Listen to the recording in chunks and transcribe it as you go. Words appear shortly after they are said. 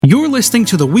You're listening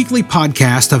to the weekly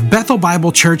podcast of Bethel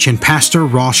Bible Church and Pastor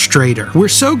Ross Strader. We're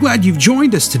so glad you've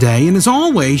joined us today, and as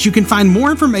always, you can find more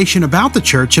information about the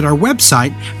church at our website,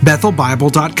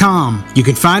 bethelbible.com. You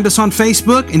can find us on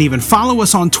Facebook and even follow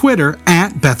us on Twitter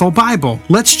at Bethel Bible.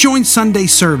 Let's join Sunday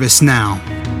service now.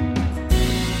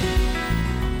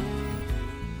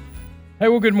 Hey,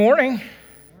 well, good morning.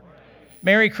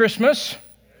 Merry Christmas.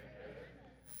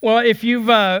 Well, if you've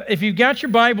got your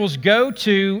Bibles, go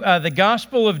to the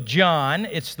Gospel of John.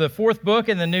 It's the fourth book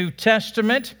in the New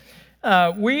Testament.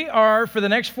 We are, for the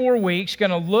next 4 weeks, going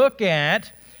to look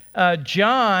at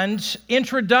John's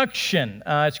introduction.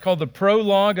 It's called the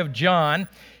Prologue of John.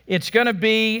 It's going to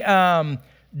be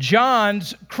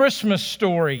John's Christmas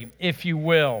story, if you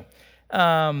will.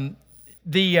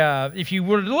 If you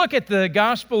were to look at the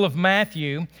Gospel of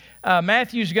Matthew,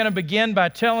 Matthew's going to begin by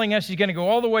telling us he's going to go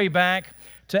all the way back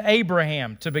to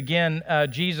Abraham to begin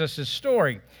Jesus'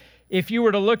 story. If you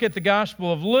were to look at the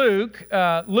Gospel of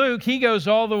Luke, he goes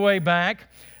all the way back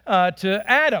to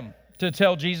Adam to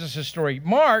tell Jesus' story.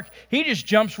 Mark, he just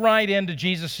jumps right into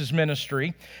Jesus'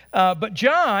 ministry. But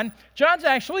John's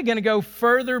actually going to go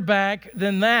further back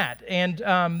than that. And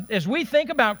as we think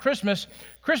about Christmas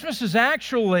is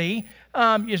actually,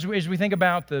 as we think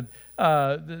about the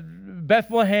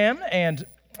Bethlehem and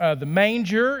the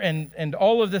manger and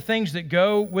all of the things that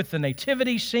go with the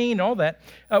nativity scene, all that,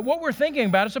 what we're thinking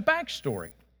about is a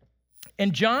backstory.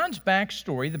 And John's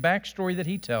backstory, the backstory that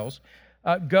he tells,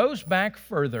 goes back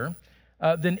further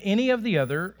than any of the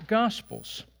other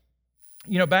Gospels.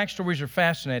 You know, backstories are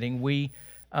fascinating. We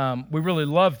really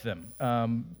love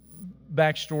them.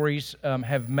 Backstories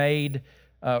have made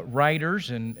writers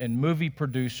and movie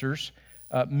producers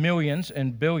millions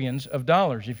and billions of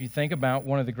dollars. If you think about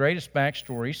one of the greatest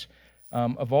backstories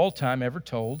of all time ever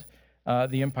told,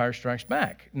 The Empire Strikes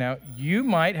Back. Now, you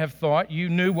might have thought you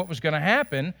knew what was going to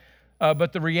happen,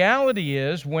 but the reality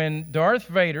is when Darth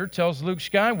Vader tells Luke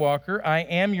Skywalker, "I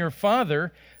am your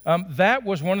father," that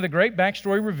was one of the great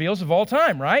backstory reveals of all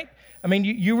time, right? I mean,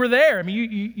 you were there. I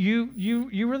mean,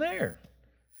 you were there.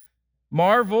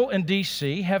 Marvel and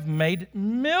DC have made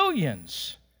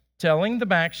millions telling the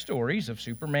backstories of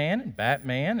Superman and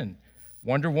Batman, and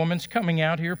Wonder Woman's coming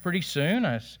out here pretty soon.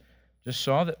 I just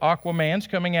saw that Aquaman's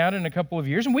coming out in a couple of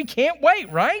years, and we can't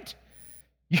wait, right?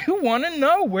 You want to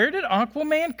know, where did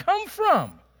Aquaman come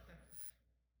from?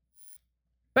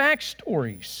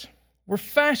 Backstories. We're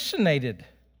fascinated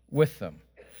with them.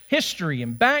 History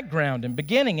and background and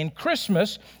beginning, and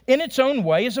Christmas in its own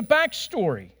way is a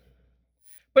backstory.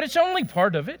 But it's only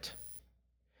part of it.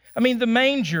 I mean, the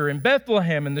manger and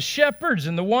Bethlehem and the shepherds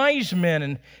and the wise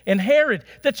men and Herod,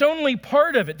 that's only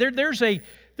part of it.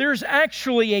 There's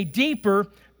actually a deeper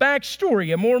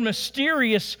backstory, a more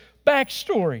mysterious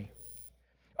backstory.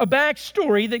 A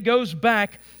backstory that goes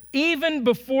back even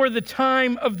before the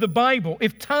time of the Bible,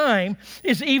 if time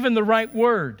is even the right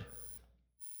word.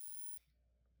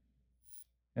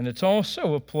 And it's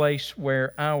also a place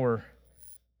where our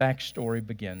backstory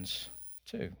begins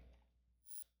too.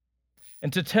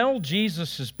 And to tell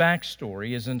Jesus'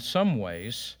 backstory is in some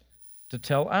ways to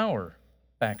tell our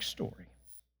backstory.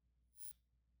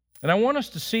 And I want us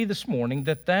to see this morning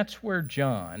that that's where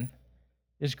John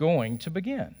is going to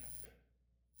begin.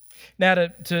 Now,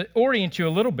 to orient you a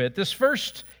little bit, this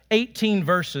first 18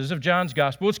 verses of John's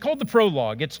Gospel, it's called the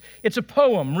Prologue. It's a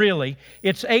poem, really.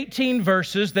 It's 18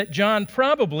 verses that John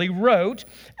probably wrote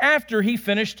after he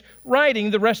finished writing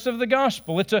the rest of the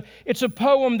Gospel. It's a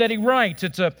poem that he writes.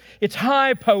 It's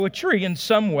high poetry in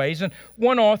some ways, and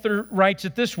one author writes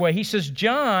it this way. He says,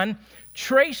 John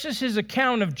traces his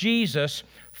account of Jesus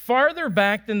farther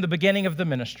back than the beginning of the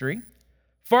ministry,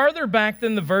 farther back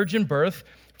than the virgin birth,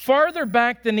 farther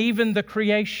back than even the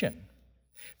creation.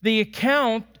 The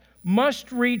account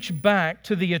must reach back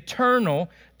to the eternal,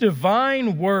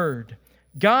 divine Word,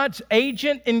 God's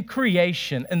agent in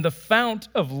creation and the fount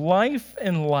of life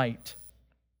and light.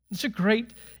 It's a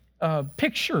great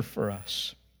picture for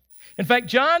us. In fact,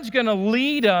 John's going to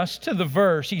lead us to the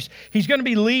verse. He's going to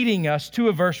be leading us to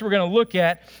a verse we're going to look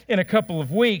at in a couple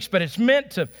of weeks, but it's meant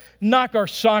to knock our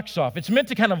socks off. It's meant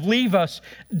to kind of leave us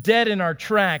dead in our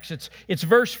tracks. It's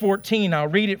verse 14. I'll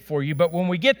read it for you, but when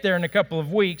we get there in a couple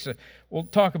of weeks, we'll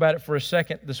talk about it for a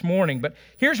second this morning. But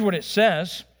here's what it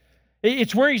says.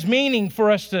 It's where he's meaning for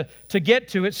us to get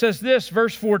to. It says this,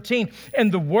 verse 14,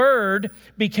 "And the Word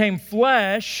became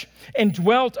flesh and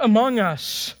dwelt among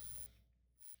us."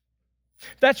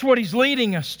 That's what he's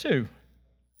leading us to.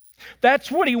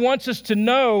 That's what he wants us to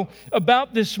know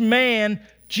about this man,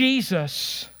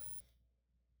 Jesus.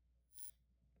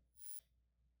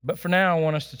 But for now, I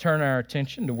want us to turn our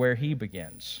attention to where he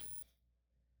begins.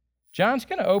 John's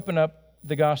going to open up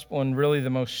the gospel in really the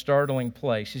most startling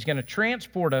place. He's going to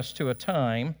transport us to a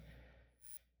time,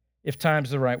 if time's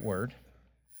the right word,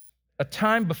 a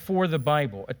time before the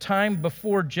Bible, a time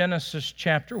before Genesis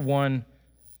chapter 1,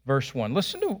 verse 1.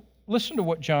 Listen to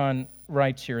what John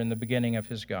writes here in the beginning of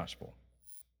his gospel.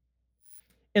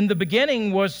 In the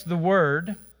beginning was the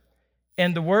Word,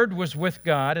 and the Word was with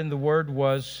God, and the Word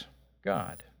was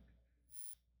God.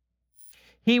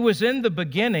 He was in the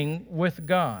beginning with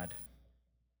God.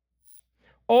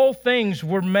 All things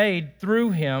were made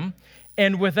through him,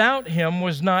 and without him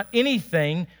was not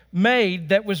anything made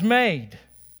that was made.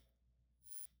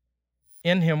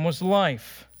 In him was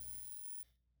life,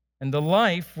 and the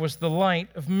life was the light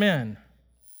of men.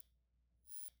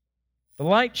 The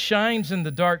light shines in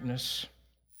the darkness,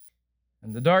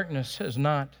 and the darkness has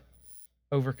not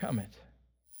overcome it.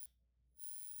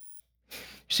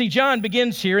 See, John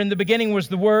begins here, in the beginning was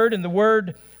the Word, and the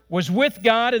Word was with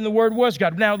God, and the Word was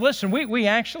God. Now, listen, we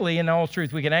actually, in all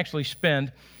truth, we can actually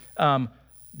spend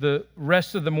the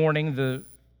rest of the morning, the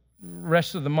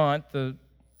rest of the month,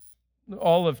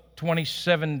 all of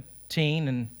 2017,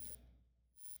 and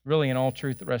really, in all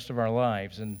truth, the rest of our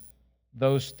lives, and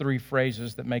those three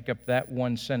phrases that make up that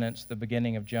one sentence, the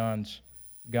beginning of John's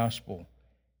gospel,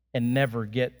 and never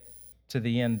get to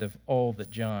the end of all that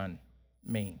John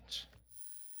means.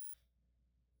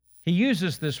 He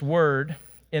uses this word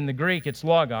in the Greek, it's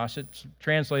logos. It's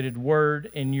translated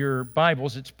word in your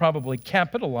Bibles. It's probably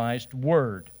capitalized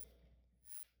word.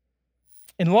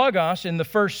 And logos in the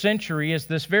first century is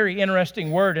this very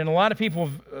interesting word, and a lot of people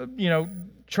have,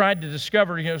 tried to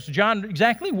discover, so John,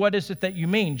 exactly what is it that you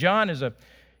mean? John is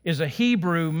a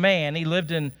Hebrew man. He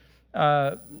lived in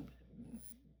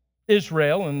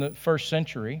Israel in the first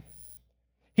century.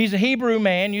 He's a Hebrew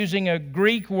man using a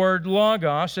Greek word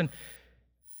logos,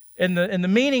 and the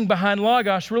meaning behind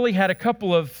logos really had a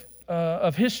couple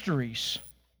of histories.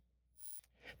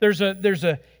 There's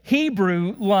a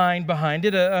Hebrew line behind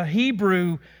it, a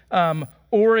Hebrew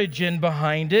origin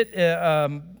behind it.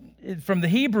 From the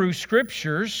Hebrew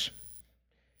Scriptures,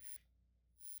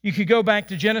 you could go back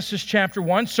to Genesis chapter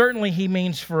 1. Certainly he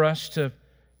means for us to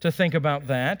think about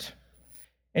that.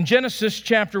 In Genesis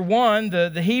chapter 1,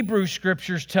 the Hebrew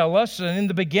Scriptures tell us, and in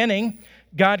the beginning,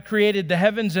 God created the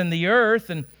heavens and the earth,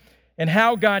 and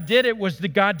how God did it was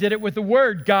that God did it with the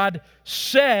Word. God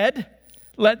said,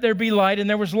 "Let there be light," and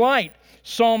there was light.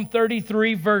 Psalm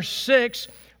 33, verse 6,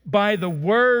 "By the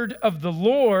word of the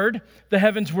Lord the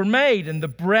heavens were made, and the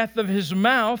breath of his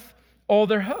mouth all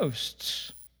their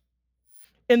hosts."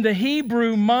 In the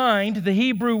Hebrew mind, the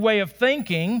Hebrew way of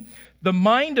thinking, the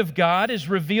mind of God is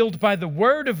revealed by the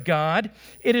Word of God.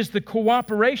 It is the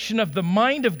cooperation of the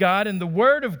mind of God and the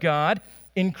Word of God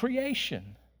in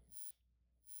creation.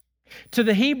 To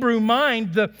the Hebrew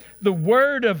mind, the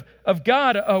Word of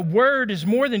God, a word is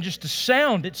more than just a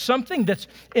sound. It's something that's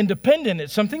independent.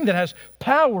 It's something that has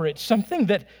power. It's something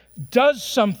that does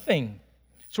something.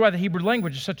 That's why the Hebrew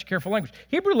language is such a careful language.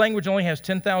 Hebrew language only has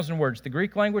 10,000 words. The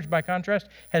Greek language, by contrast,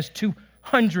 has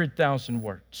 200,000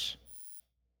 words.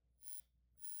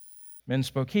 Men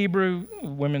spoke Hebrew,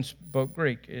 women spoke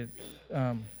Greek.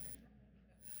 I'm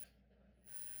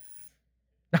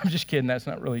just kidding, that's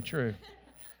not really true.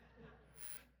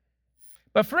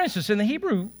 But for instance, in the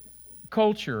Hebrew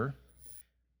culture,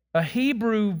 a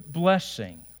Hebrew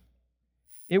blessing,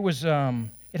 it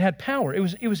had power. It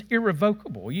was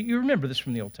irrevocable. You remember this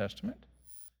from the Old Testament.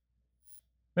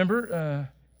 Remember,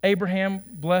 Abraham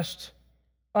blessed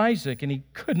Isaac, and he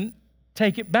couldn't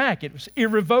take it back. It was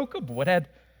irrevocable. It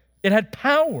had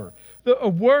power. A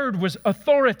word was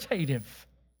authoritative.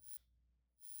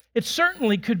 It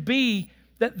certainly could be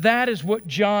that is what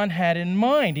John had in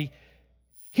mind.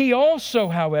 He also,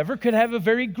 however, could have a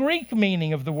very Greek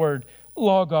meaning of the word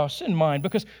logos in mind,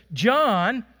 because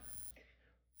John's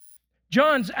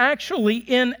actually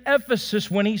in Ephesus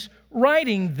when he's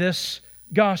writing this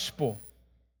gospel.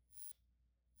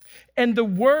 And the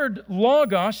word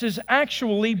logos is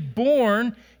actually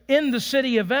born in the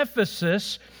city of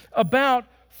Ephesus about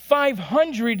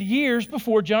 500 years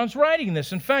before John's writing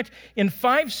this. In fact, in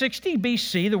 560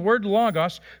 BC, the word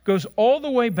logos goes all the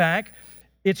way back.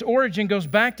 Its origin goes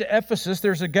back to Ephesus.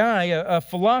 There's a guy, a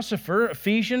philosopher,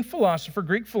 Ephesian philosopher,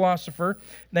 Greek philosopher,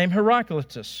 named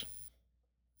Heraclitus.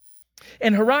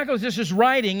 And Heraclitus is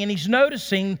writing, and he's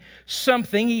noticing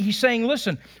something. He's saying,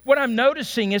 listen, what I'm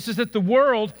noticing is that the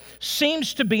world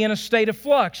seems to be in a state of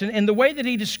flux. And the way that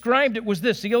he described it was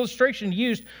this. The illustration he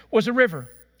used was a river.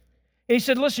 And he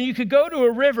said, listen, you could go to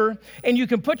a river and you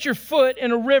can put your foot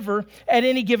in a river at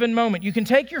any given moment. You can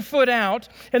take your foot out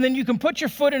and then you can put your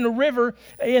foot in a river,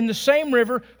 in the same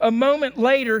river, a moment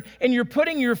later, and you're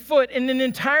putting your foot in an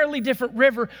entirely different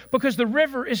river because the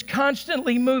river is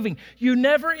constantly moving. You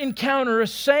never encounter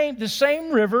the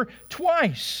same river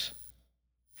twice.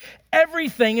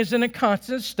 Everything is in a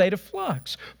constant state of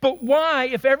flux. But why,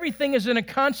 if everything is in a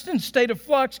constant state of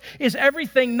flux, is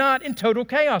everything not in total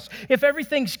chaos? If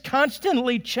everything's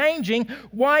constantly changing,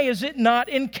 why is it not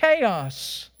in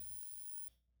chaos?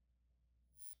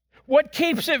 What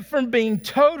keeps it from being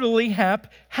totally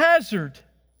haphazard?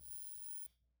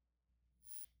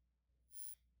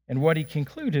 And what he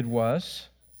concluded was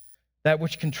that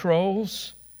which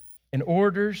controls and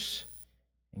orders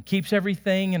and keeps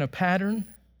everything in a pattern,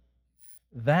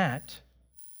 that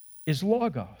is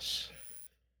Logos.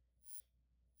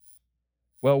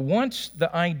 Well, once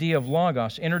the idea of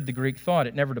Logos entered the Greek thought,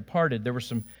 it never departed. There were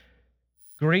some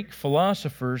Greek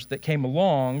philosophers that came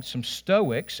along, some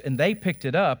Stoics, and they picked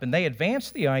it up and they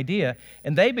advanced the idea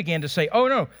and they began to say, oh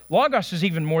no, Logos is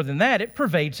even more than that. It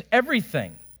pervades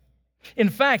everything. In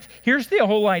fact, here's the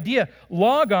whole idea.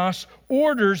 Logos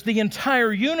orders the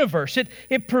entire universe.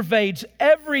 It pervades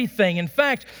everything. In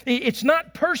fact, it's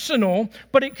not personal,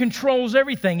 but it controls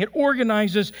everything. It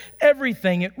organizes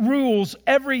everything. It rules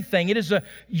everything. It is a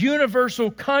universal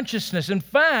consciousness. In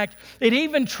fact, it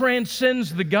even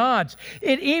transcends the gods.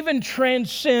 It even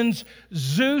transcends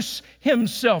Zeus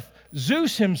himself.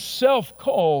 Zeus himself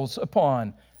calls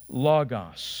upon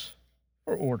Logos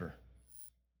for order.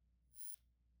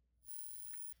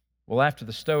 Well, after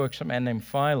the Stoics, a man named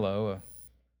Philo, a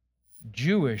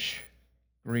Jewish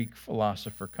Greek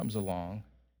philosopher, comes along,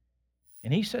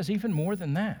 and he says even more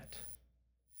than that.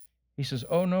 He says,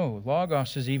 oh no,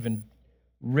 Logos is even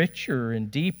richer and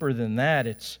deeper than that.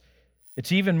 It's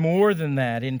even more than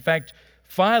that. In fact,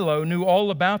 Philo knew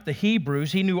all about the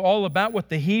Hebrews. He knew all about what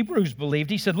the Hebrews believed.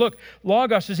 He said, look,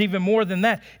 Logos is even more than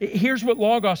that. Here's what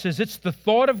Logos is. It's the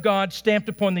thought of God stamped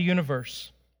upon the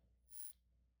universe.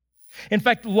 In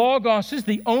fact, Logos is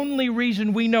the only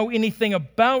reason we know anything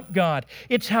about God.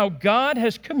 It's how God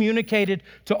has communicated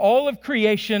to all of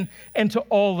creation and to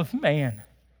all of man.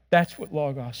 That's what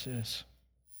Logos is.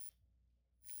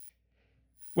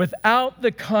 Without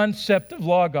the concept of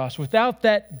Logos, without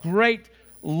that great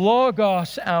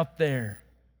Logos out there,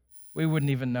 we wouldn't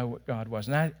even know what God was.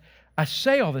 And I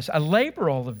say all this, I labor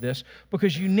all of this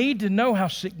because you need to know how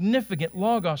significant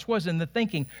Logos was in the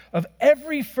thinking of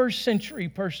every first century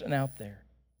person out there.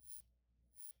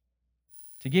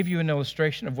 To give you an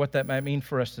illustration of what that might mean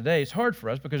for us today, it's hard for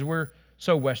us because we're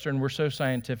so Western, we're so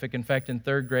scientific. In fact, in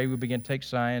third grade, we begin to take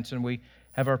science and we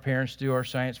have our parents do our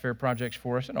science fair projects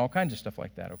for us and all kinds of stuff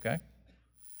like that, okay?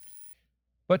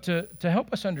 But to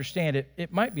help us understand it,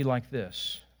 it might be like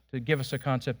this, to give us a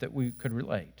concept that we could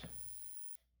relate.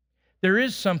 There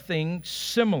is something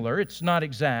similar, it's not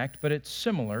exact, but it's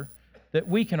similar, that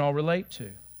we can all relate to.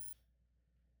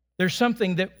 There's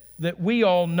something that we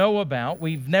all know about.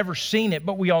 We've never seen it,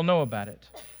 but we all know about it.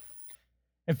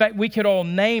 In fact, we could all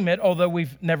name it, although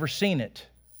we've never seen it.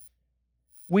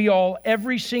 We all,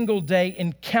 every single day,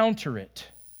 encounter it.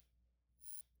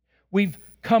 We've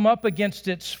come up against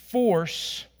its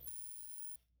force.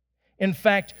 In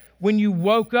fact, when you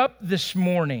woke up this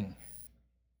morning,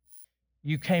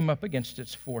 you came up against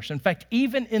its force. In fact,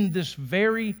 even in this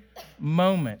very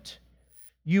moment,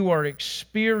 you are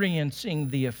experiencing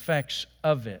the effects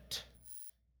of it,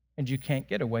 and you can't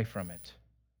get away from it.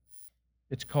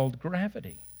 It's called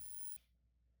gravity.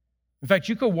 In fact,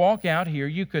 you could walk out here,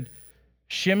 you could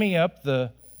shimmy up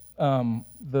the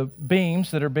beams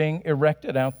that are being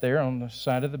erected out there on the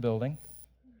side of the building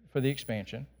for the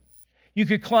expansion. You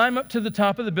could climb up to the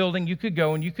top of the building, you could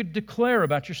go and you could declare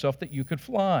about yourself that you could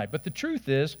fly. But the truth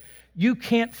is, you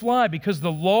can't fly because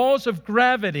the laws of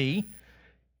gravity,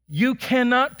 you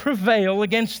cannot prevail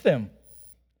against them.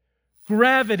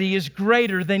 Gravity is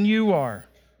greater than you are.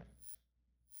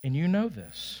 And you know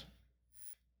this.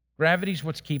 Gravity is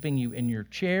what's keeping you in your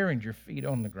chair and your feet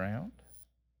on the ground.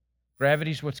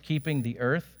 Gravity is what's keeping the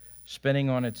earth spinning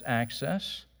on its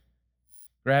axis.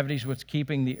 Gravity is what's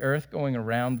keeping the earth going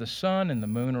around the sun and the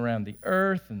moon around the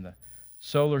earth and the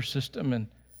solar system and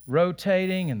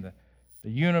rotating and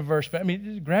the universe. I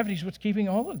mean, gravity is what's keeping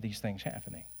all of these things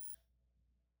happening.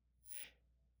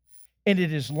 And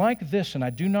it is like this, and I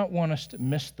do not want us to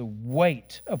miss the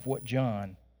weight of what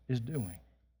John is doing.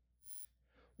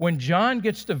 When John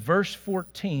gets to verse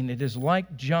 14, it is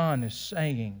like John is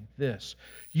saying this.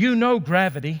 You know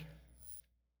gravity.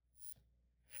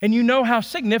 And you know how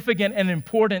significant and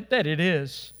important that it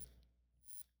is.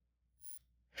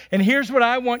 And here's what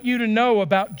I want you to know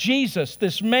about Jesus,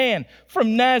 this man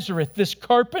from Nazareth, this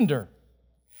carpenter.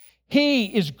 He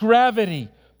is gravity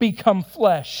become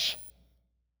flesh.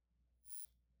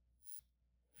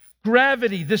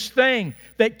 Gravity, this thing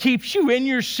that keeps you in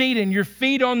your seat and your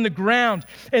feet on the ground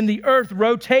and the earth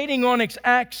rotating on its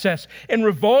axis and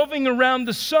revolving around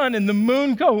the sun and the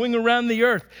moon going around the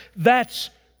earth.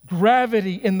 That's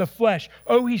gravity in the flesh.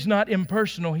 Oh, he's not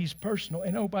impersonal, he's personal.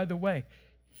 And oh, by the way,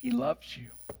 he loves you.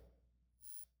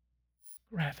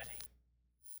 Gravity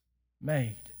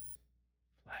made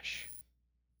flesh.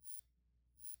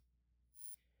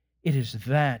 It is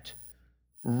that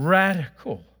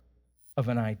radical of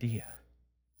an idea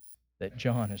that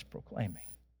John is proclaiming,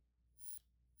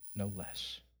 no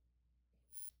less.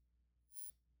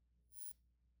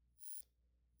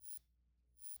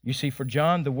 You see, for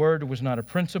John, the Word was not a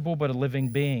principle, but a living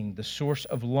being, the source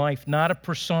of life, not a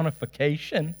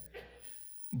personification,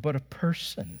 but a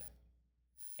person.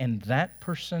 And that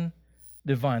person,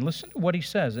 divine. Listen to what he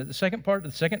says. At the second part,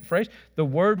 the second phrase, the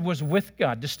Word was with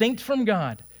God, distinct from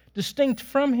God, distinct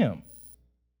from Him.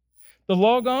 The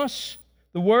Logos,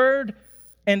 the Word,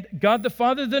 and God the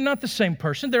Father, they're not the same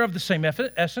person. They're of the same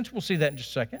essence. We'll see that in just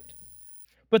a second.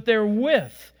 But they're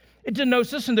with. It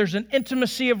denotes, listen, there's an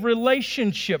intimacy of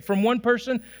relationship from one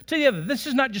person to the other. This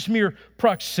is not just mere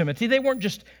proximity. They weren't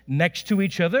just next to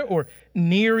each other or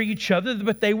near each other,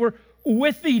 but they were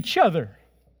with each other.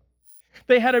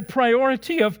 They had a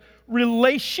priority of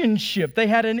relationship. They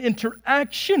had an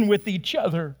interaction with each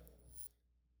other.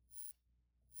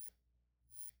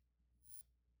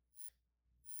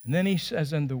 And then he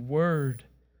says, and the Word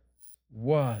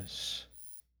was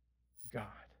God.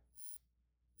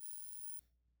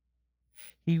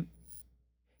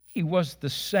 He was the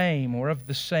same or of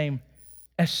the same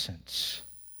essence.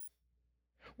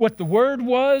 What the Word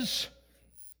was,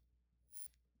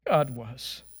 God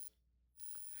was.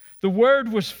 The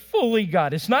Word was fully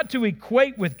God. It's not to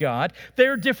equate with God.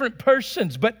 They're different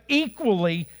persons, but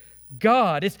equally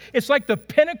God. It's like the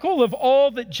pinnacle of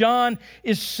all that John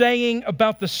is saying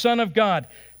about the Son of God.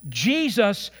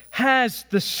 Jesus has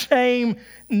the same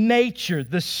nature,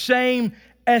 the same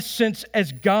essence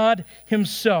as God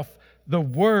Himself. The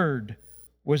Word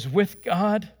was with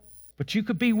God, but you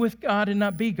could be with God and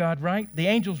not be God, right? The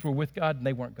angels were with God and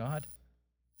they weren't God.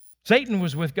 Satan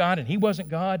was with God and he wasn't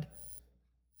God.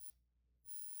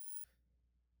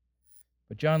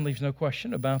 But John leaves no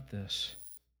question about this.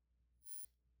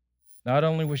 Not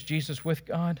only was Jesus with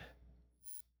God,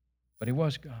 but He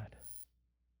was God.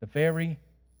 The very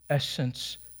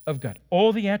essence of God.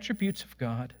 All the attributes of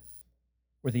God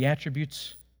were the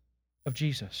attributes of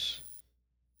Jesus.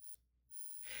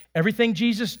 Everything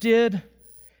Jesus did,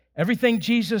 everything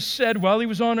Jesus said while He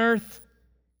was on earth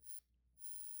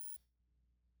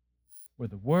were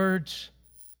the words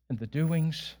and the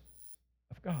doings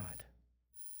of God.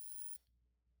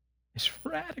 It's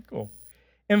radical.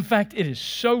 In fact, it is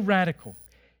so radical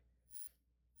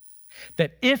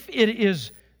that if it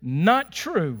is not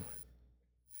true,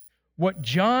 what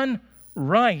John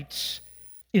writes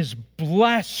is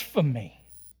blasphemy.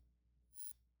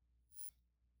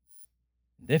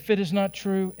 And if it is not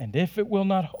true, and if it will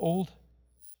not hold,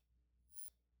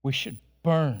 we should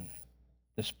burn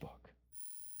this book.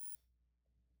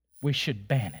 We should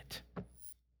ban it.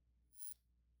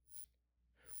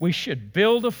 We should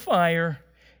build a fire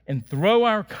and throw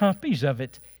our copies of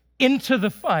it into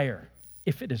the fire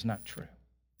if it is not true.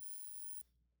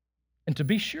 And to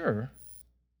be sure,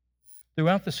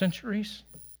 throughout the centuries,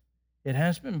 it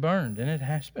has been burned and it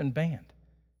has been banned.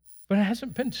 But it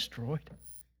hasn't been destroyed.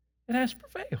 It has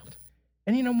prevailed.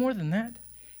 And you know more than that,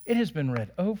 it has been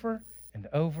read over and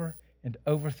over and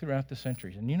over throughout the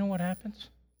centuries. And you know what happens?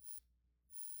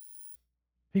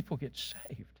 People get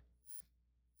saved.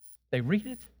 They read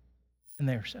it and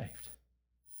they are saved.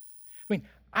 I mean,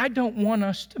 I don't want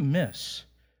us to miss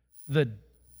the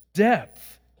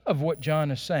depth of what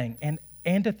John is saying and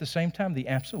at the same time, the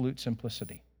absolute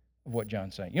simplicity of what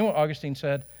John's saying. You know what Augustine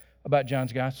said about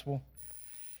John's gospel?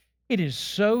 It is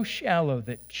so shallow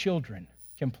that children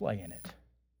can play in it,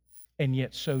 and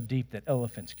yet so deep that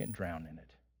elephants can drown in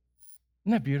it.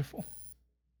 Isn't that beautiful?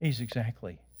 He's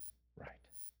exactly right.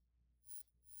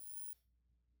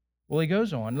 Well, he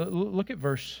goes on. Look at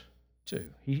verse 2.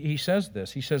 He says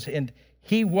this. He says, and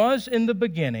He was in the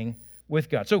beginning with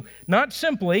God. So not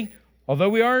simply, although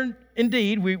we are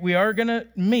indeed, we are going to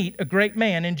meet a great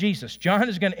man in Jesus. John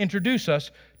is going to introduce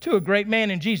us to a great man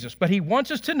in Jesus. But he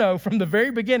wants us to know from the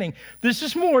very beginning, this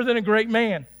is more than a great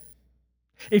man.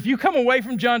 If you come away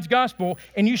from John's gospel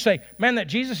and you say, man, that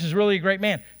Jesus is really a great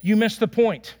man, you miss the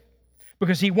point.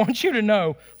 Because he wants you to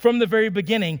know from the very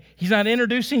beginning, he's not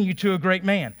introducing you to a great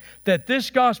man. That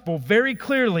this gospel very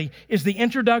clearly is the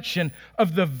introduction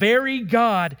of the very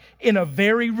God in a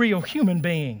very real human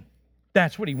being.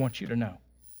 That's what he wants you to know.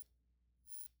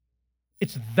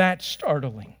 It's that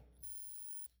startling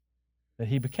that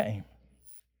he became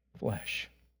flesh.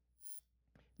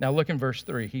 Now look in verse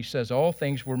 3. He says, all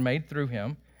things were made through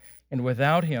him, and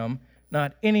without him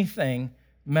not anything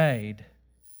made.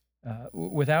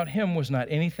 Without him was not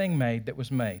anything made that was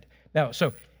made. Now,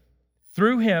 so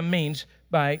through him means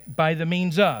by the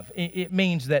means of. It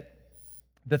means that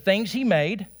the things he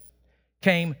made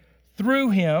came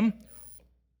through him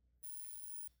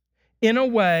in a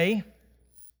way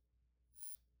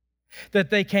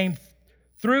that they came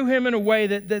through him in a way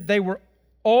that they were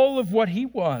all of what he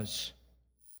was.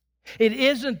 It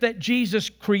isn't that Jesus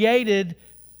created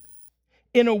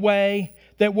in a way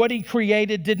that what he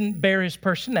created didn't bear his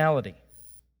personality.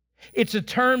 It's a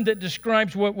term that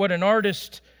describes what an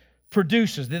artist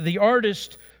produces. The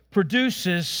artist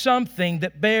produces something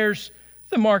that bears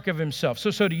the mark of himself.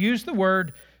 So to use the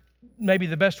word, maybe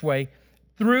the best way,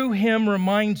 through him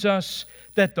reminds us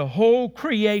that the whole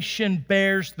creation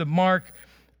bears the mark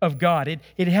of God.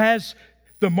 It has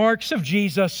the marks of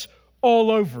Jesus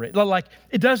all over it. Like,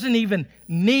 it doesn't even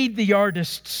need the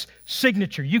artist's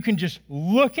signature. You can just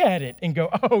look at it and go,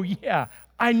 oh yeah,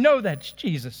 I know that's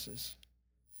Jesus's.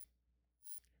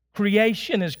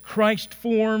 Creation is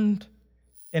Christ-formed,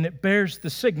 and it bears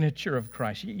the signature of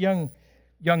Christ. Young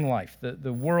Life,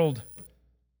 the worldwide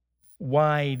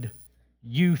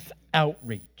youth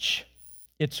outreach,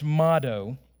 its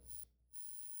motto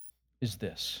is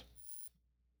this.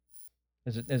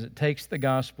 As it takes the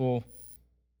gospel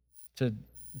to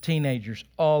teenagers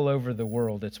all over the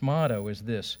world, its motto is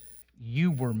this: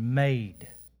 you were made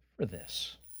for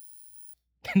this.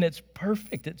 And it's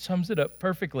perfect. It sums it up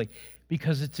perfectly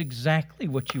because it's exactly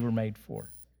what you were made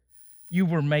for. You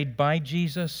were made by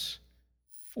Jesus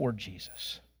for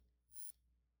Jesus.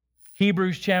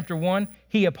 Hebrews chapter 1,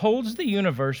 he upholds the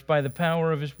universe by the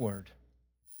power of his word.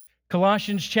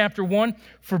 Colossians chapter 1,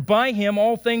 for by him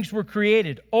all things were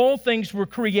created. All things were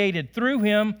created through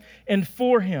him and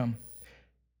for him.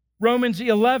 Romans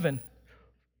 11,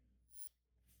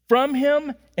 from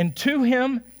him and to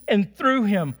him and through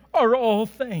him are all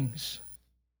things.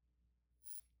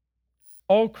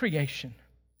 All creation,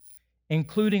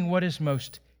 including what is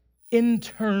most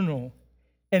internal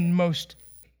and most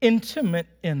intimate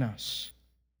in us,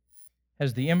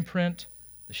 has the imprint,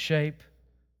 the shape,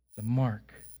 the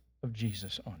mark of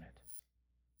Jesus on it.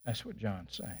 That's what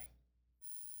John's saying.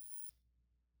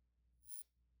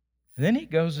 And then he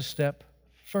goes a step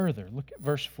further. Look at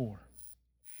verse 4.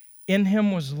 In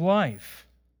him was life,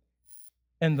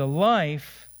 and the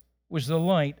life was the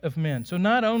light of men. So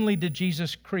not only did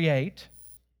Jesus create,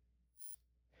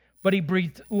 but he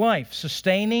breathed life,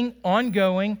 sustaining,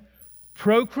 ongoing,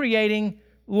 procreating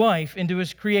life into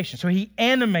his creation. So he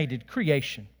animated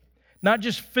creation. Not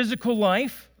just physical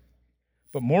life,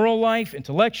 but moral life,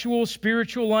 intellectual,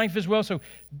 spiritual life as well. So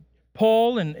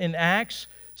Paul in Acts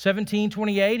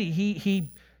 17:28, he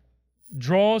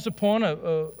draws upon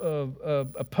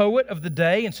a poet of the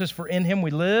day and says, for in him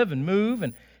we live and move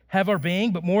and have our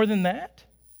being. But more than that,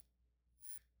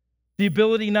 the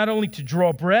ability not only to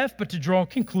draw breath, but to draw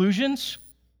conclusions.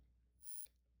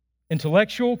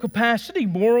 Intellectual capacity,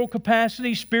 moral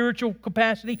capacity, spiritual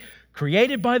capacity,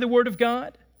 created by the Word of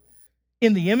God,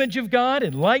 in the image of God,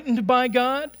 enlightened by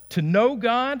God, to know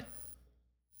God.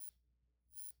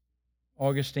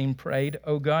 Augustine prayed,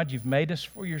 "O God, you've made us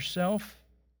for yourself,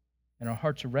 and our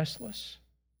hearts are restless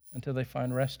until they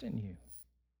find rest in you."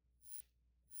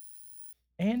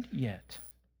 And yet,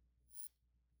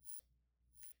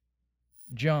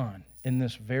 John, in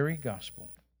this very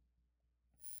gospel,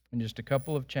 in just a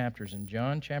couple of chapters, in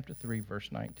John chapter 3,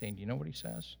 verse 19, do you know what he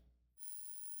says?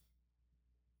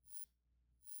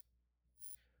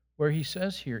 Where he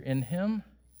says here, in him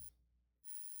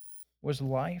was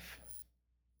life,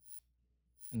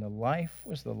 and the life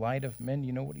was the light of men.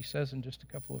 You know what he says in just a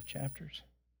couple of chapters?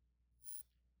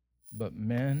 But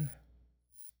men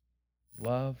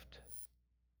loved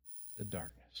the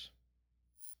darkness.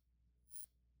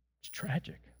 It's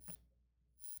tragic.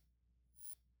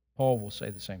 Paul will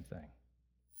say the same thing.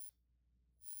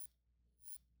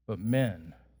 But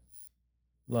men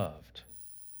loved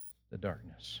the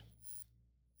darkness.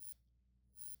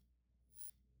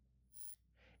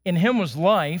 In him was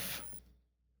life,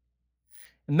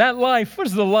 and that life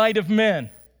was the light of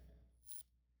men.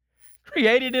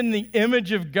 Created in the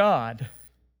image of God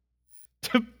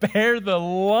to bear the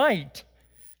light.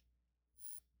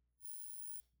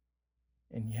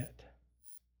 And yet,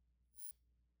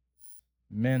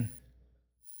 Men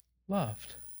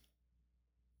loved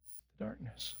the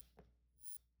darkness.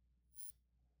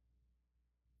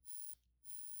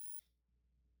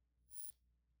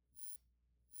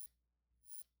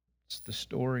 It's the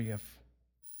story of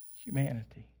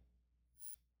humanity.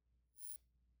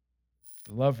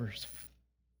 The lovers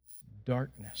of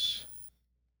darkness.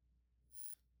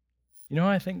 You know,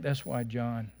 I think that's why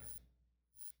John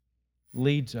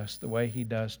leads us the way he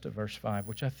does to verse 5,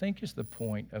 which I think is the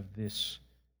point of this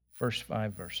first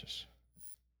 5 verses.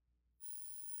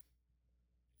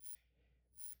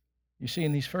 You see,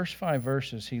 in these first 5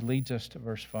 verses, he leads us to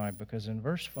verse 5 because in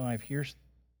verse 5, here's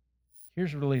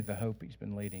really the hope he's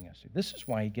been leading us to. This is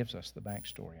why he gives us the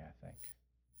backstory, I think.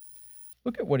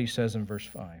 Look at what he says in verse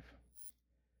 5.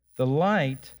 The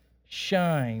light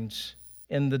shines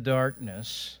in the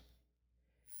darkness,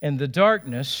 and the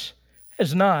darkness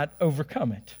has not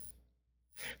overcome it.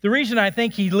 The reason I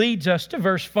think he leads us to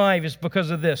verse 5 is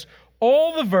because of this.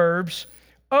 All the verbs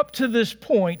up to this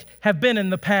point have been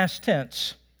in the past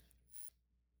tense.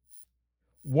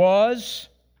 Was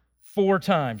 4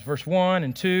 times, verse 1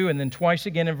 and 2, and then twice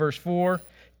again in verse 4.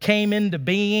 Came into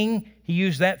being, he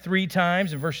used that 3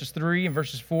 times in verses 3 and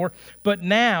verses 4. But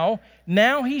now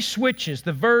he switches,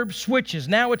 the verb switches.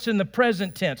 Now it's in the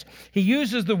present tense. He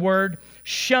uses the word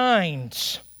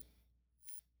shines.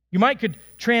 You could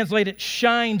translate it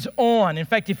shines on. In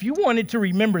fact, if you wanted to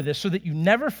remember this so that you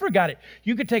never forgot it,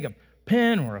 you could take a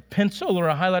pen or a pencil or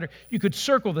a highlighter. You could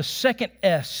circle the second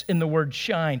S in the word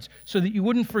shines so that you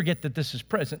wouldn't forget that this is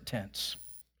present tense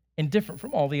and different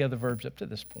from all the other verbs up to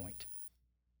this point.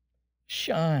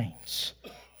 Shines,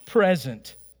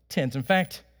 present tense. In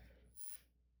fact,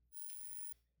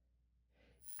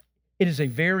 it is a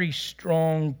very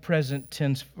strong present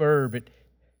tense verb.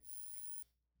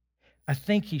 I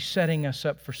think he's setting us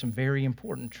up for some very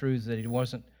important truths that he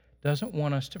doesn't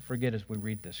want us to forget as we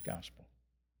read this gospel.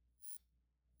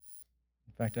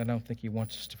 In fact, I don't think he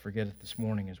wants us to forget it this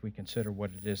morning as we consider what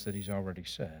it is that he's already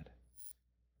said.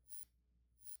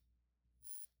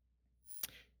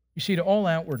 You see, to all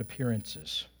outward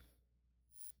appearances,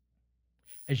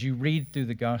 as you read through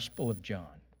the Gospel of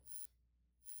John,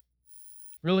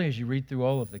 really as you read through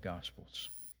all of the Gospels,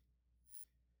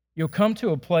 you'll come to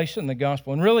a place in the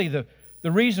Gospel, and really the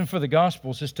reason for the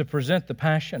Gospels is to present the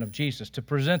passion of Jesus, to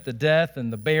present the death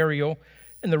and the burial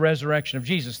and the resurrection of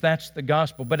Jesus. That's the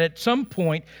Gospel. But at some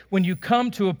point, when you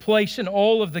come to a place in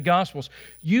all of the Gospels,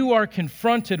 you are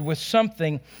confronted with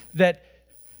something that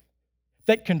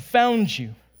confounds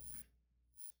you.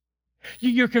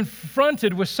 You're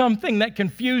confronted with something that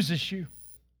confuses you.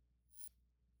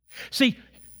 See,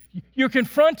 you're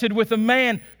confronted with a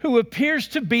man who appears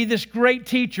to be this great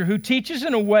teacher who teaches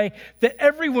in a way that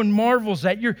everyone marvels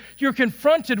at. You're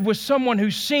confronted with someone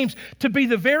who seems to be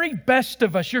the very best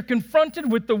of us. You're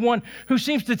confronted with the one who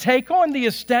seems to take on the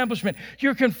establishment.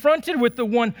 You're confronted with the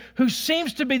one who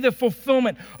seems to be the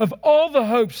fulfillment of all the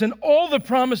hopes and all the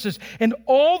promises and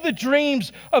all the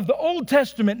dreams of the Old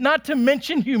Testament, not to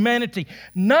mention humanity,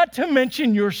 not to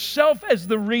mention yourself as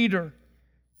the reader.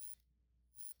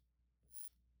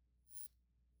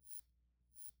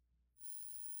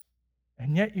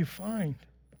 And yet you find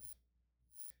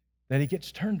that he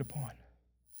gets turned upon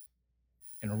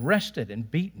and arrested and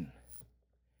beaten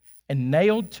and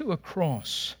nailed to a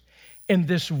cross. And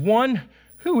this one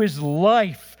who is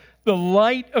life, the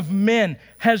light of men,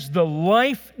 has the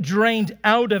life drained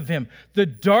out of him. The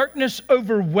darkness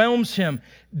overwhelms him.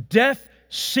 Death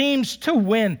seems to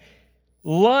win.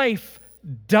 Life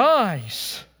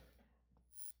dies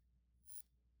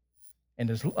and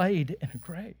is laid in a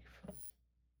grave.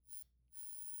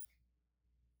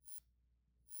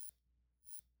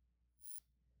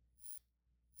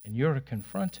 And you're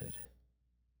confronted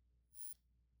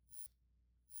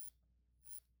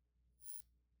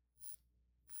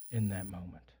in that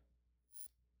moment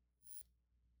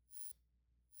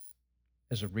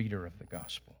as a reader of the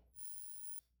gospel.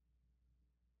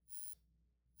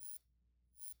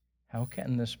 How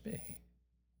can this be?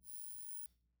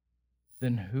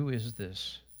 Then who is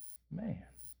this man?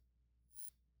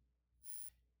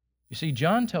 You see,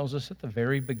 John tells us at the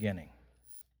very beginning,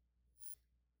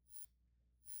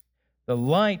 the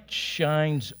light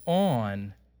shines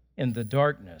on in the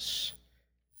darkness,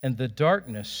 and the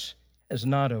darkness has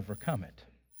not overcome it.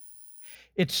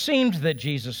 It seems that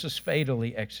Jesus is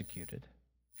fatally executed.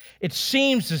 It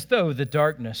seems as though the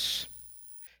darkness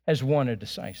has won a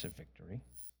decisive victory.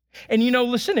 And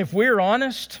listen, if we're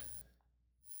honest,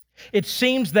 it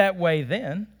seems that way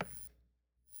then.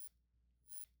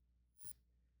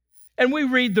 And we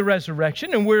read the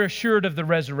resurrection, and we're assured of the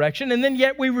resurrection, and then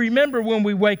yet we remember when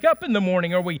we wake up in the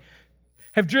morning, or we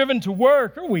have driven to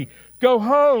work, or we go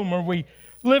home, or we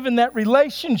live in that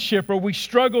relationship, or we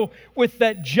struggle with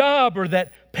that job or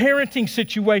that parenting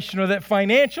situation or that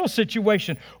financial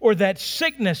situation or that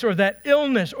sickness or that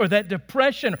illness or that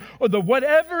depression or the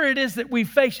whatever it is that we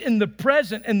face in the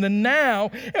present and the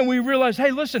now, and we realize, hey,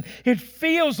 listen, it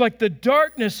feels like the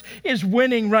darkness is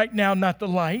winning right now, not the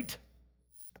light.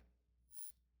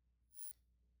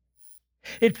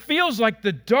 It feels like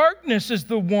the darkness is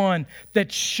the one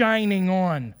that's shining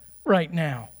on right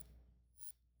now.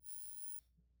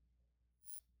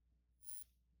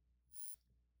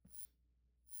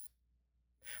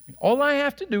 All I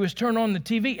have to do is turn on the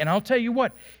TV, and I'll tell you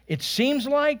what, it seems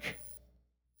like,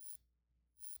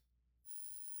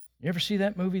 you ever see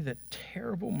that movie, that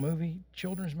terrible movie,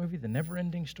 children's movie, The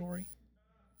Never-Ending Story?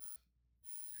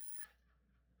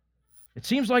 It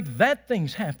seems like that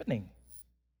thing's happening,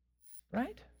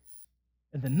 right?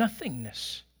 And the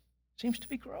nothingness seems to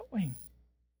be growing.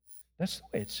 That's the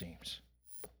way it seems.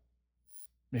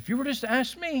 And if you were just to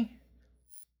ask me,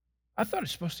 I thought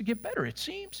it's supposed to get better. It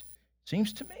seems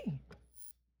to me.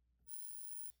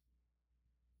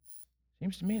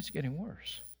 Seems to me it's getting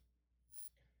worse.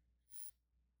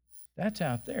 That's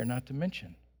out there, not to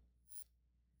mention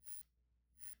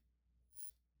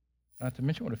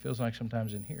what it feels like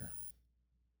sometimes in here.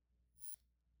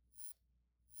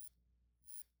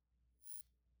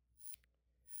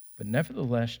 But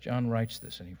nevertheless, John writes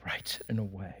this, and he writes it in a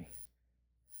way.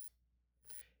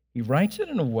 He writes it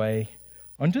in a way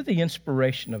under the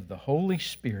inspiration of the Holy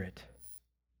Spirit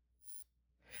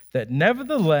that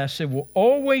nevertheless it will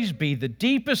always be the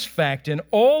deepest fact in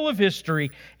all of history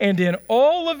and in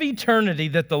all of eternity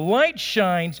that the light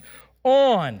shines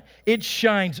on. It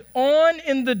shines on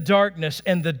in the darkness,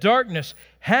 and the darkness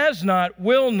has not,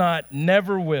 will not,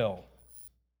 never will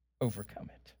overcome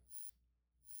it.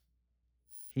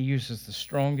 He uses the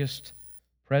strongest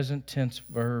present tense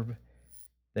verb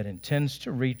that intends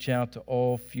to reach out to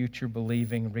all future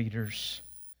believing readers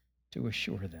to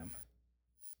assure them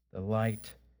the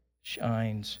light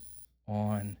shines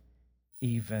on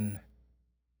even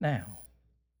now.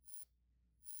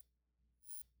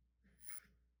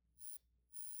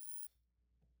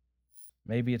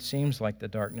 Maybe it seems like the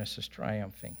darkness is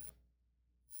triumphing,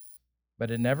 but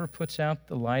it never puts out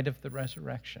the light of the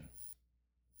resurrection.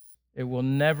 It will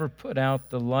never put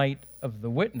out the light of the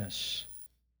witness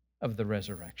of the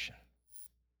resurrection.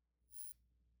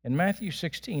 In Matthew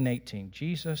 16:18,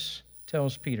 Jesus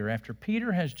tells Peter, after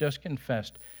Peter has just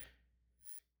confessed,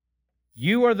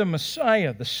 "You are the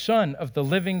Messiah, the Son of the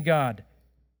living God,"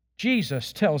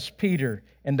 Jesus tells Peter,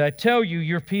 "And I tell you,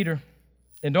 you're Peter,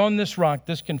 and on this rock,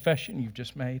 this confession you've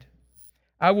just made,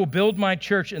 I will build my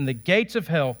church, and the gates of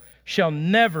hell shall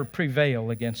never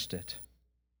prevail against it."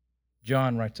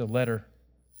 John writes a letter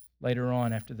later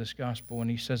on after this gospel,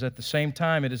 and he says, "At the same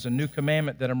time, it is a new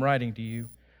commandment that I'm writing to you,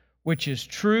 which is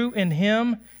true in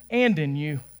him and in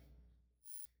you.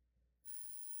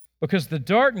 Because the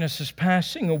darkness is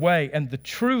passing away and the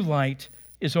true light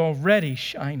is already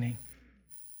shining."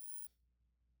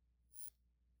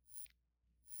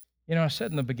 You know, I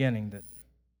said in the beginning that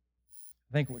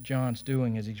I think what John's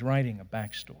doing is he's writing a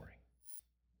backstory.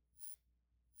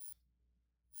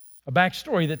 A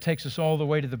backstory that takes us all the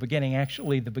way to the beginning,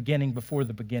 actually the beginning before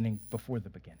the beginning before the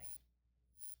beginning.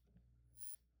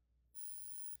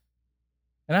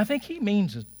 And I think he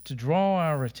means to draw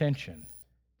our attention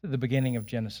to the beginning of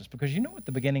Genesis. Because you know what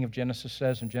the beginning of Genesis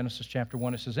says in Genesis chapter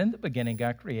 1? It says, "In the beginning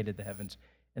God created the heavens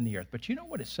and the earth." But you know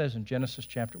what it says in Genesis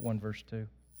chapter 1, verse 2?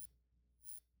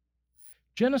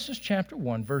 Genesis chapter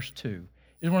 1, verse 2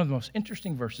 is one of the most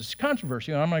interesting verses. It's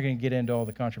controversial, and I'm not going to get into all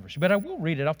the controversy, but I will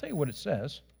read it. I'll tell you what it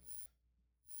says.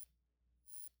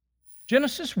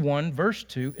 Genesis 1, verse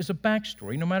 2 is a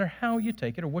backstory, no matter how you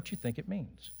take it or what you think it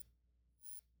means.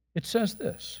 It says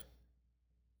this: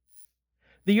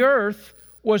 "The earth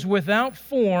was without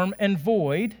form and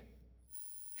void,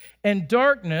 and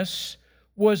darkness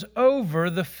was over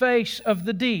the face of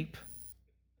the deep,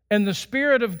 and the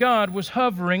Spirit of God was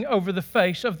hovering over the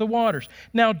face of the waters."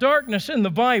 Now, darkness in the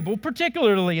Bible,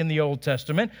 particularly in the Old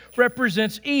Testament,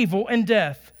 represents evil and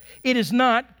death. It is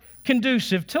not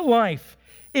conducive to life.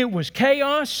 It was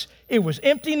chaos, it was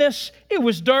emptiness, it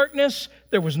was darkness,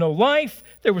 there was no life,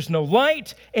 there was no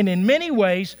light, and in many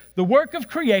ways, the work of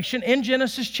creation in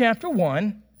Genesis chapter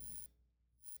 1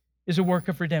 is a work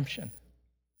of redemption.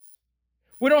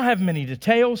 We don't have many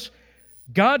details.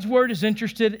 God's Word is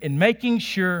interested in making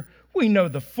sure we know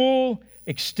the full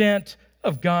extent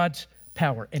of God's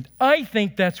power. And I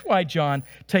think that's why John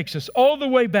takes us all the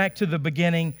way back to the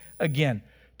beginning again,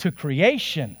 to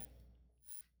creation,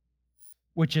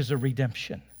 which is a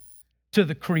redemption, to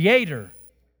the Creator,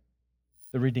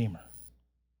 the Redeemer.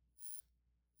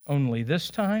 Only this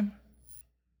time,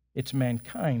 it's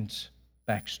mankind's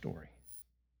backstory.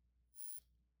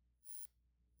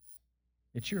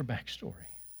 It's your backstory.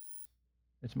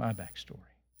 It's my backstory.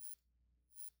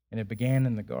 And it began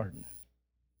in the garden.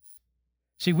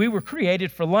 See, we were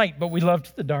created for light, but we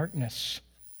loved the darkness.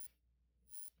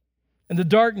 And the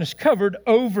darkness covered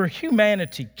over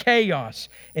humanity, chaos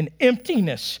and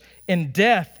emptiness and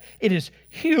death. It is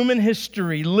human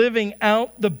history living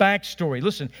out the backstory.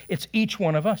 Listen, it's each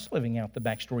one of us living out the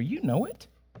backstory. You know it.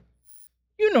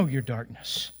 You know your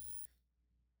darkness.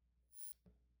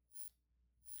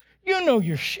 You know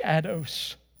your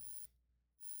shadows.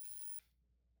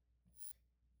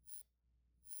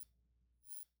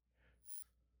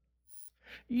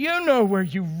 You know where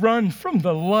you run from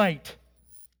the light.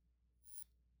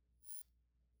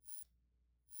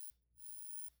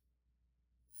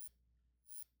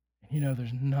 You know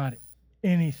there's not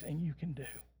anything you can do.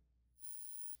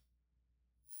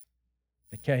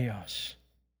 The chaos,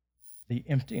 the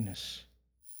emptiness,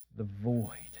 the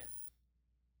void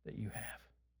that you have.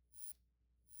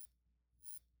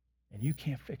 And you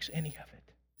can't fix any of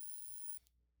it.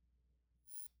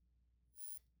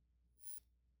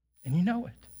 And you know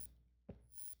it.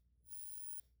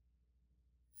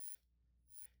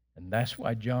 And that's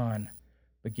why John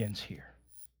begins here,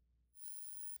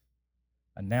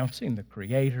 announcing the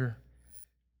Creator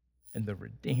and the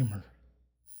Redeemer,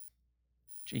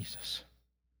 Jesus.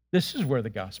 This is where the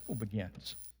gospel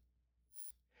begins.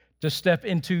 To step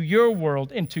into your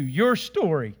world, into your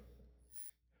story,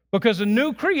 because a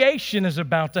new creation is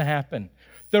about to happen.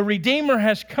 The Redeemer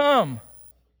has come.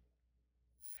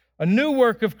 A new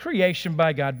work of creation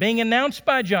by God, being announced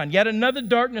by John. Yet another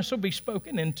darkness will be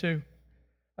spoken into.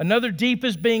 Another deep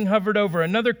is being hovered over.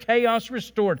 Another chaos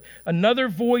restored. Another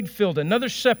void filled. Another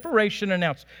separation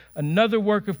announced. Another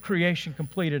work of creation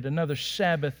completed. Another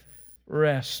Sabbath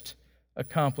rest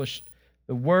accomplished.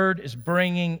 The Word is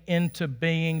bringing into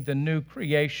being the new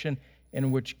creation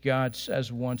in which God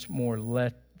says once more,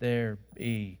 let there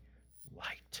be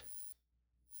light.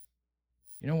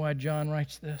 You know why John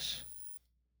writes this?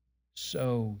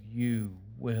 So you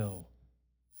will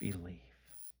believe.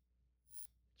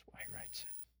 That's why he writes it.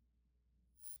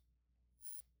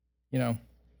 You know,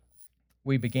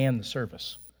 we began the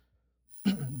service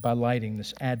by lighting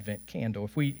this Advent candle.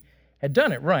 If we had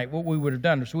done it right, what we would have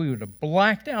done is we would have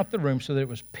blacked out the room so that it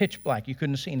was pitch black. You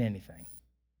couldn't have seen anything.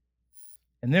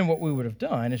 And then what we would have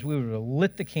done is we would have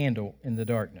lit the candle in the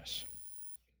darkness.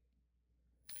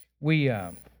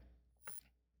 And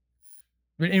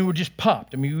it would just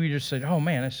popped. I mean, we just said, oh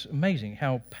man, it's amazing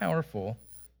how powerful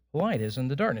light is in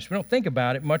the darkness. We don't think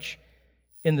about it much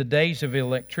in the days of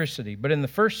electricity, but in the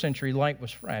first century, light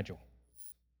was fragile.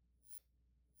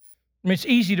 I mean, it's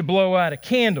easy to blow out a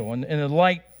candle and the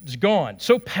light is gone.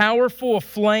 So powerful a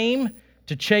flame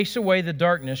to chase away the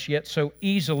darkness, yet so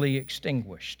easily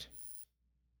extinguished.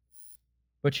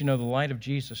 But you know, the light of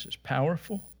Jesus is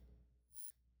powerful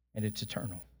and it's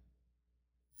eternal.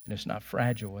 And it's not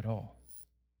fragile at all.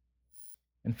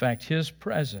 In fact, His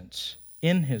presence,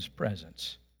 in His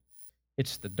presence,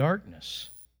 it's the darkness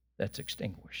that's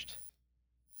extinguished.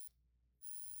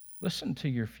 Listen to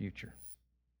your future,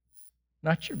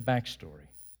 not your backstory.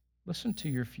 Listen to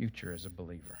your future as a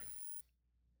believer.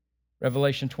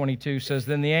 Revelation 22 says,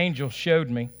 Then the angel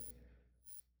showed me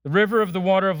the river of the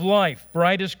water of life,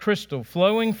 bright as crystal,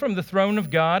 flowing from the throne of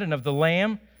God and of the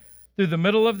Lamb through the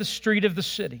middle of the street of the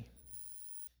city.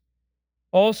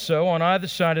 Also, on either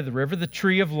side of the river, the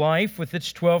tree of life with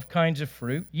its 12 kinds of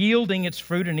fruit, yielding its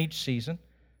fruit in each season.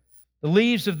 The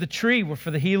leaves of the tree were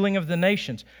for the healing of the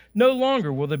nations. No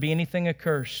longer will there be anything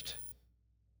accursed,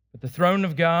 but the throne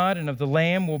of God and of the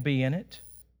Lamb will be in it,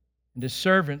 and His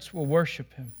servants will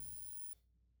worship Him.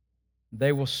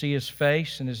 They will see His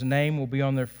face, and His name will be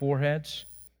on their foreheads,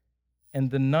 and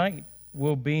the night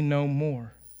will be no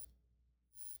more.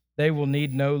 They will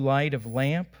need no light of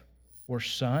lamp or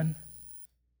sun.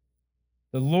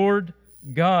 The Lord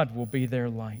God will be their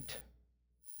light,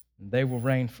 and they will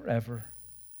reign forever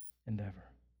and ever.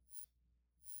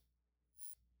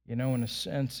 You know, in a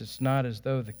sense, it's not as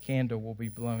though the candle will be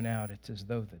blown out. It's as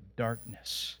though the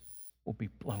darkness will be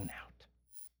blown out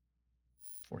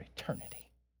for eternity.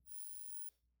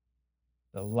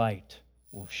 The light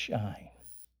will shine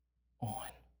on.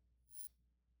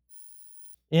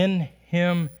 In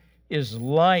Him is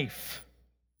life,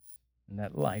 and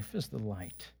that life is the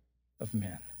light of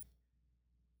men.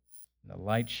 And the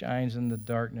light shines in the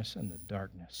darkness, and the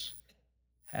darkness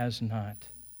has not,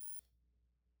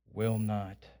 will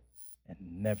not, and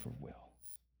never will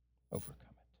overcome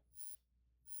it.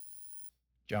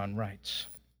 John writes,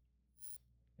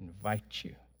 invites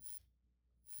you,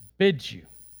 bids you,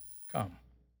 come,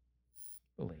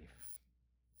 believe.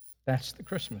 That's the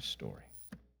Christmas story.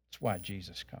 That's why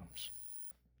Jesus comes.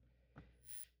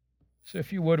 So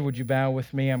if you would you bow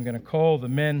with me? I'm going to call the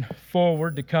men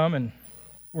forward to come, and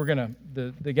we're going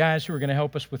to, the guys who are going to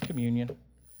help us with communion.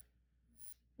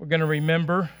 We're going to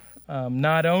remember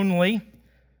not only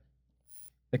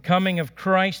the coming of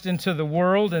Christ into the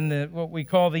world and what we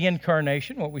call the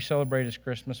incarnation, what we celebrate as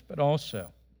Christmas, but also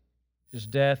His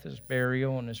death, His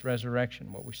burial, and His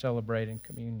resurrection, what we celebrate in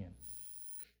communion.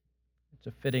 It's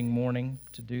a fitting morning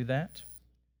to do that.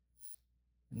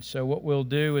 And so what we'll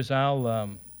do is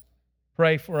I'll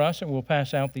pray for us, and we'll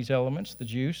pass out these elements, the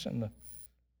juice and the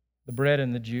bread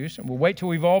and the juice, and we'll wait till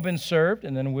we've all been served,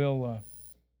 and then we'll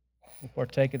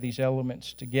partake of these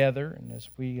elements together. And as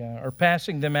we are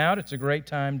passing them out, it's a great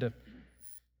time to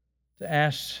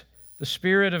ask the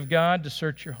Spirit of God to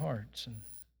search your hearts, and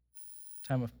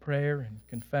time of prayer and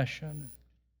confession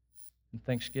and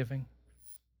thanksgiving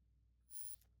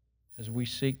as we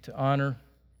seek to honor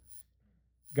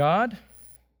God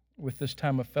with this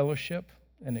time of fellowship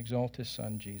and exalt His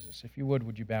Son, Jesus. If you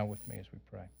would you bow with me as we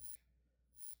pray?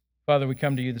 Father, we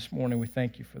come to you this morning. We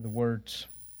thank you for the words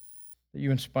that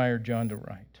you inspired John to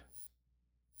write.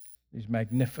 These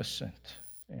magnificent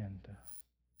and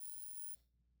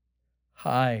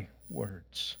high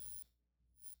words.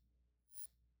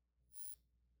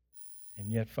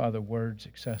 And yet, Father, words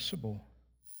accessible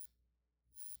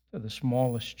to the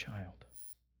smallest child.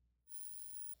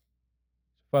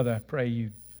 Father, I pray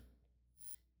you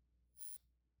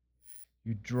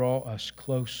draw us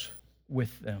close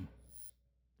with them,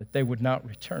 that they would not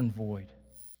return void.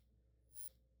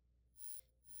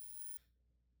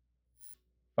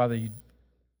 Father,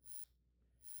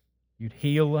 you'd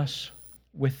heal us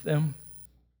with them.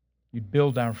 You'd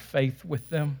build our faith with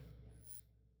them.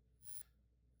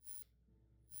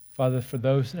 Father, for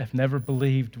those that have never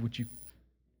believed, would you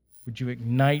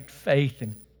ignite faith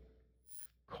and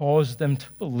cause them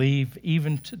to believe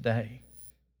even today?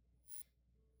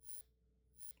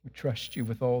 We trust you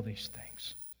with all these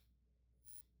things.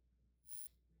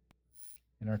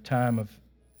 In our time of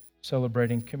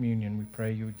celebrating communion, we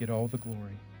pray you would get all the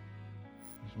glory.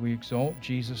 As we exalt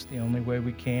Jesus the only way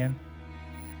we can,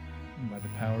 and by the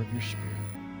power of your Spirit.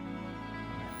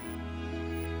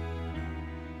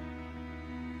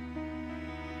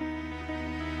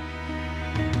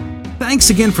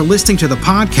 Thanks again for listening to the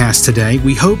podcast today.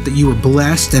 We hope that you were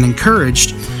blessed and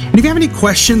encouraged. And if you have any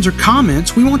questions or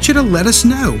comments, we want you to let us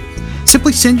know.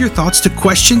 Simply send your thoughts to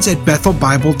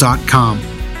questions@bethelbible.com.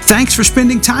 Thanks for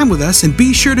spending time with us, and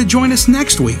be sure to join us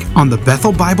next week on the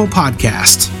Bethel Bible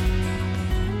Podcast.